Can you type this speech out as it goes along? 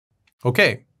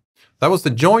Okay, that was the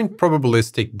joint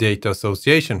probabilistic data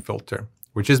association filter,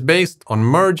 which is based on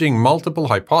merging multiple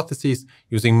hypotheses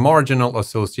using marginal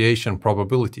association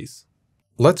probabilities.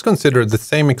 Let's consider the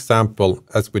same example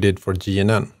as we did for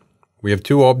GNN. We have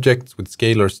two objects with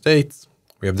scalar states.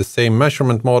 We have the same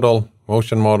measurement model,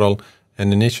 motion model,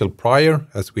 and initial prior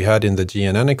as we had in the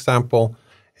GNN example.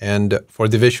 And for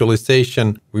the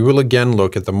visualization, we will again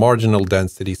look at the marginal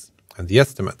densities and the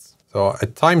estimates. So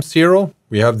at time 0,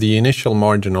 we have the initial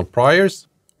marginal priors.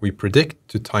 We predict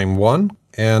to time 1,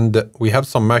 and we have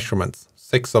some measurements,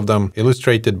 6 of them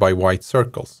illustrated by white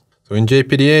circles. So in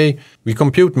JPDA, we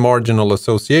compute marginal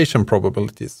association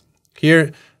probabilities.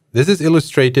 Here, this is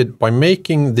illustrated by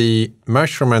making the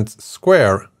measurements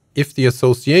square if the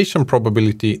association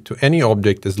probability to any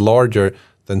object is larger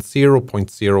than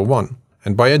 0.01,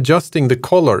 and by adjusting the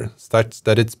color such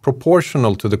that it's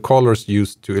proportional to the colors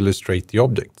used to illustrate the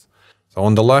objects. So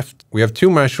on the left, we have two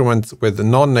measurements with a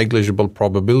non-negligible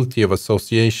probability of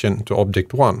association to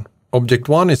object 1. Object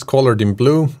 1 is colored in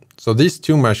blue, so these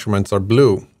two measurements are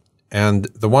blue, and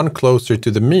the one closer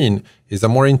to the mean is a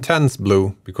more intense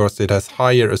blue because it has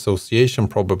higher association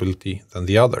probability than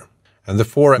the other. And the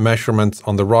 4 measurements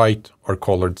on the right are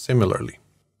colored similarly.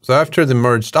 So after the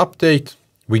merged update,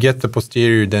 we get the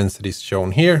posterior densities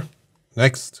shown here.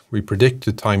 Next, we predict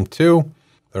to time 2.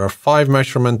 There are 5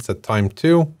 measurements at time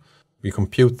 2. We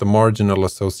compute the marginal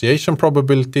association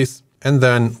probabilities, and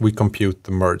then we compute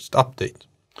the merged update.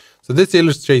 So this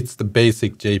illustrates the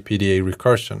basic JPDA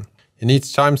recursion. In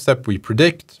each time step we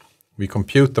predict, we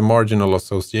compute the marginal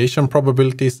association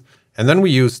probabilities, and then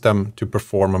we use them to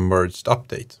perform a merged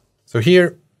update. So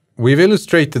here, we've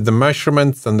illustrated the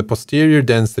measurements and the posterior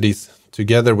densities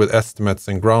together with estimates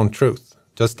and ground truth,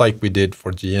 just like we did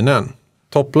for GNN.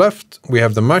 Top left, we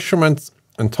have the measurements,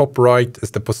 and top right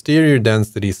is the posterior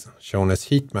densities shown as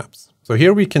heat maps. So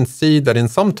here we can see that in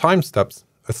some time steps,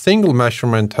 a single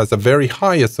measurement has a very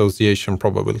high association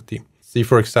probability. See,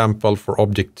 for example, for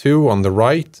object 2 on the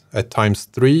right at times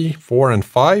 3, 4, and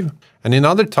 5. And in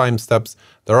other time steps,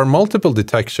 there are multiple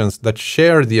detections that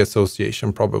share the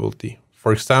association probability.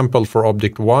 For example, for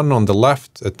object 1 on the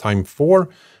left at time 4,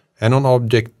 and on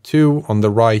object 2 on the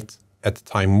right at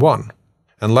time 1.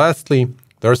 And lastly,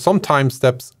 there are some time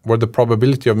steps where the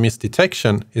probability of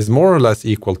misdetection is more or less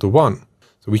equal to 1.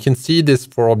 So we can see this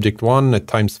for object 1 at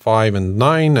times 5 and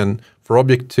 9, and for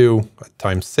object 2 at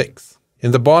times 6.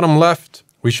 In the bottom left,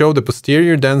 we show the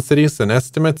posterior densities and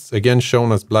estimates, again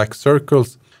shown as black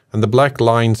circles, and the black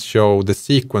lines show the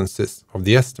sequences of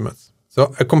the estimates.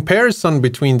 So a comparison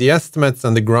between the estimates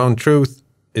and the ground truth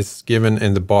is given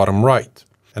in the bottom right.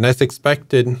 And as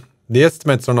expected, the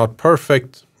estimates are not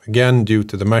perfect, again due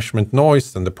to the measurement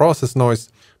noise and the process noise,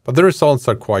 but the results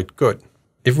are quite good.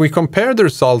 If we compare the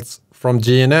results from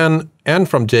GNN and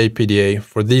from JPDA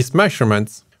for these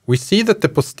measurements, we see that the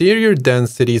posterior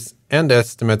densities and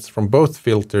estimates from both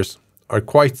filters are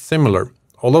quite similar,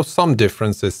 although some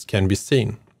differences can be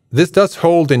seen. This does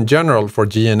hold in general for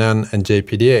GNN and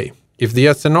JPDA. If the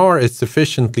SNR is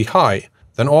sufficiently high,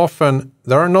 then often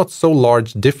there are not so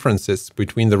large differences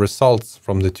between the results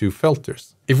from the two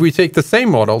filters. If we take the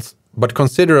same models, but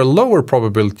consider a lower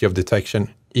probability of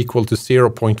detection equal to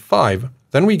 0.5,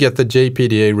 then we get the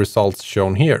JPDA results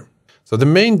shown here. So the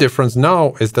main difference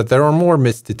now is that there are more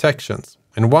misdetections.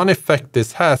 And one effect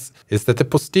this has is that the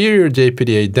posterior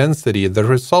JPDA density that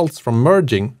results from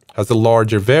merging has a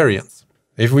larger variance.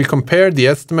 If we compare the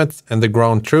estimates and the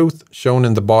ground truth shown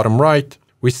in the bottom right,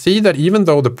 we see that even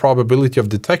though the probability of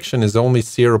detection is only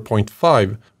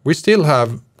 0.5, we still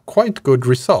have quite good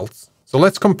results. So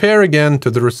let's compare again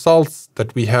to the results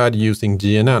that we had using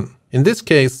GNN. In this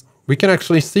case, we can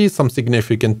actually see some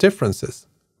significant differences.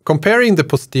 Comparing the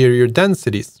posterior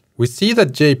densities, we see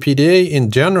that JPDA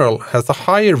in general has a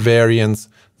higher variance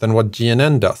than what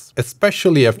GNN does,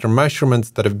 especially after measurements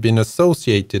that have been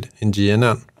associated in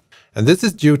GNN. And this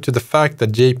is due to the fact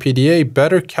that JPDA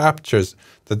better captures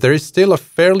that there is still a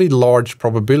fairly large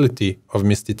probability of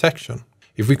misdetection.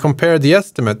 If we compare the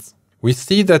estimates, we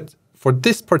see that for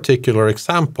this particular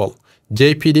example,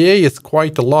 JPDA is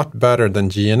quite a lot better than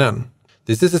GNN.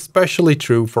 This is especially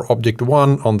true for object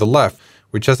 1 on the left,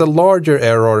 which has a larger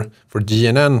error for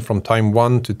GNN from time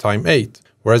 1 to time 8,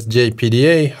 whereas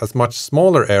JPDA has much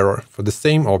smaller error for the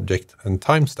same object and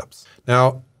time steps.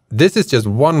 Now, this is just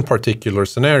one particular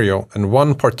scenario and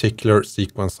one particular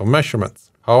sequence of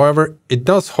measurements. However, it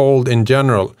does hold in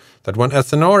general that when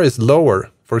SNR is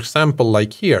lower, for example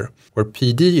like here, where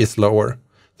PD is lower,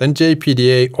 then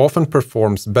JPDA often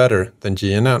performs better than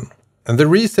GNN. And the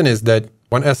reason is that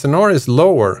when SNR is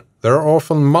lower, there are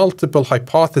often multiple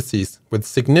hypotheses with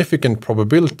significant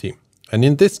probability, and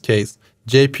in this case,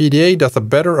 JPDA does a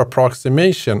better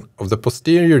approximation of the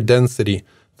posterior density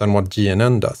than what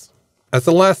GNN does. As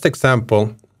a last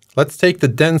example, let's take the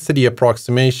density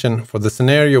approximation for the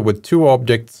scenario with two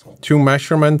objects, two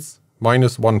measurements,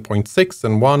 -1.6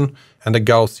 and 1, and a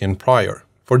Gaussian prior.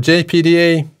 For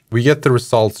JPDA, we get the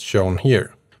results shown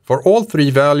here. For all three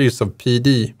values of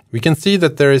PD, we can see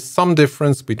that there is some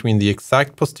difference between the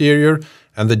exact posterior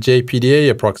and the JPDA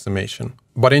approximation.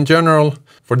 But in general,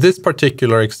 for this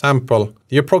particular example,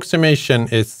 the approximation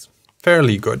is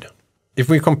fairly good. If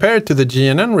we compare it to the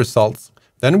GNN results,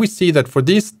 then we see that for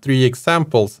these three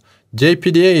examples,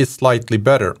 JPDA is slightly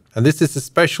better, and this is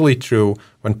especially true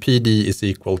when PD is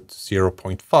equal to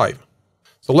 0.5.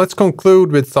 So let's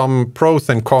conclude with some pros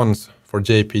and cons for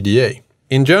JPDA.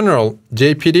 In general,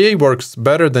 JPDA works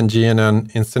better than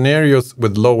GNN in scenarios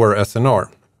with lower SNR.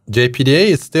 JPDA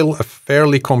is still a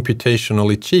fairly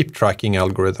computationally cheap tracking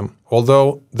algorithm,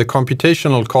 although the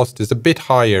computational cost is a bit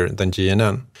higher than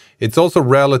GNN. It's also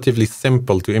relatively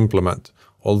simple to implement,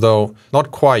 although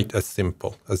not quite as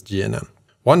simple as GNN.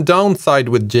 One downside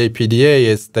with JPDA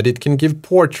is that it can give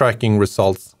poor tracking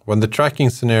results when the tracking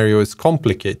scenario is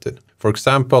complicated. For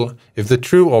example, if the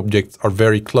true objects are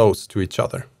very close to each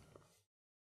other.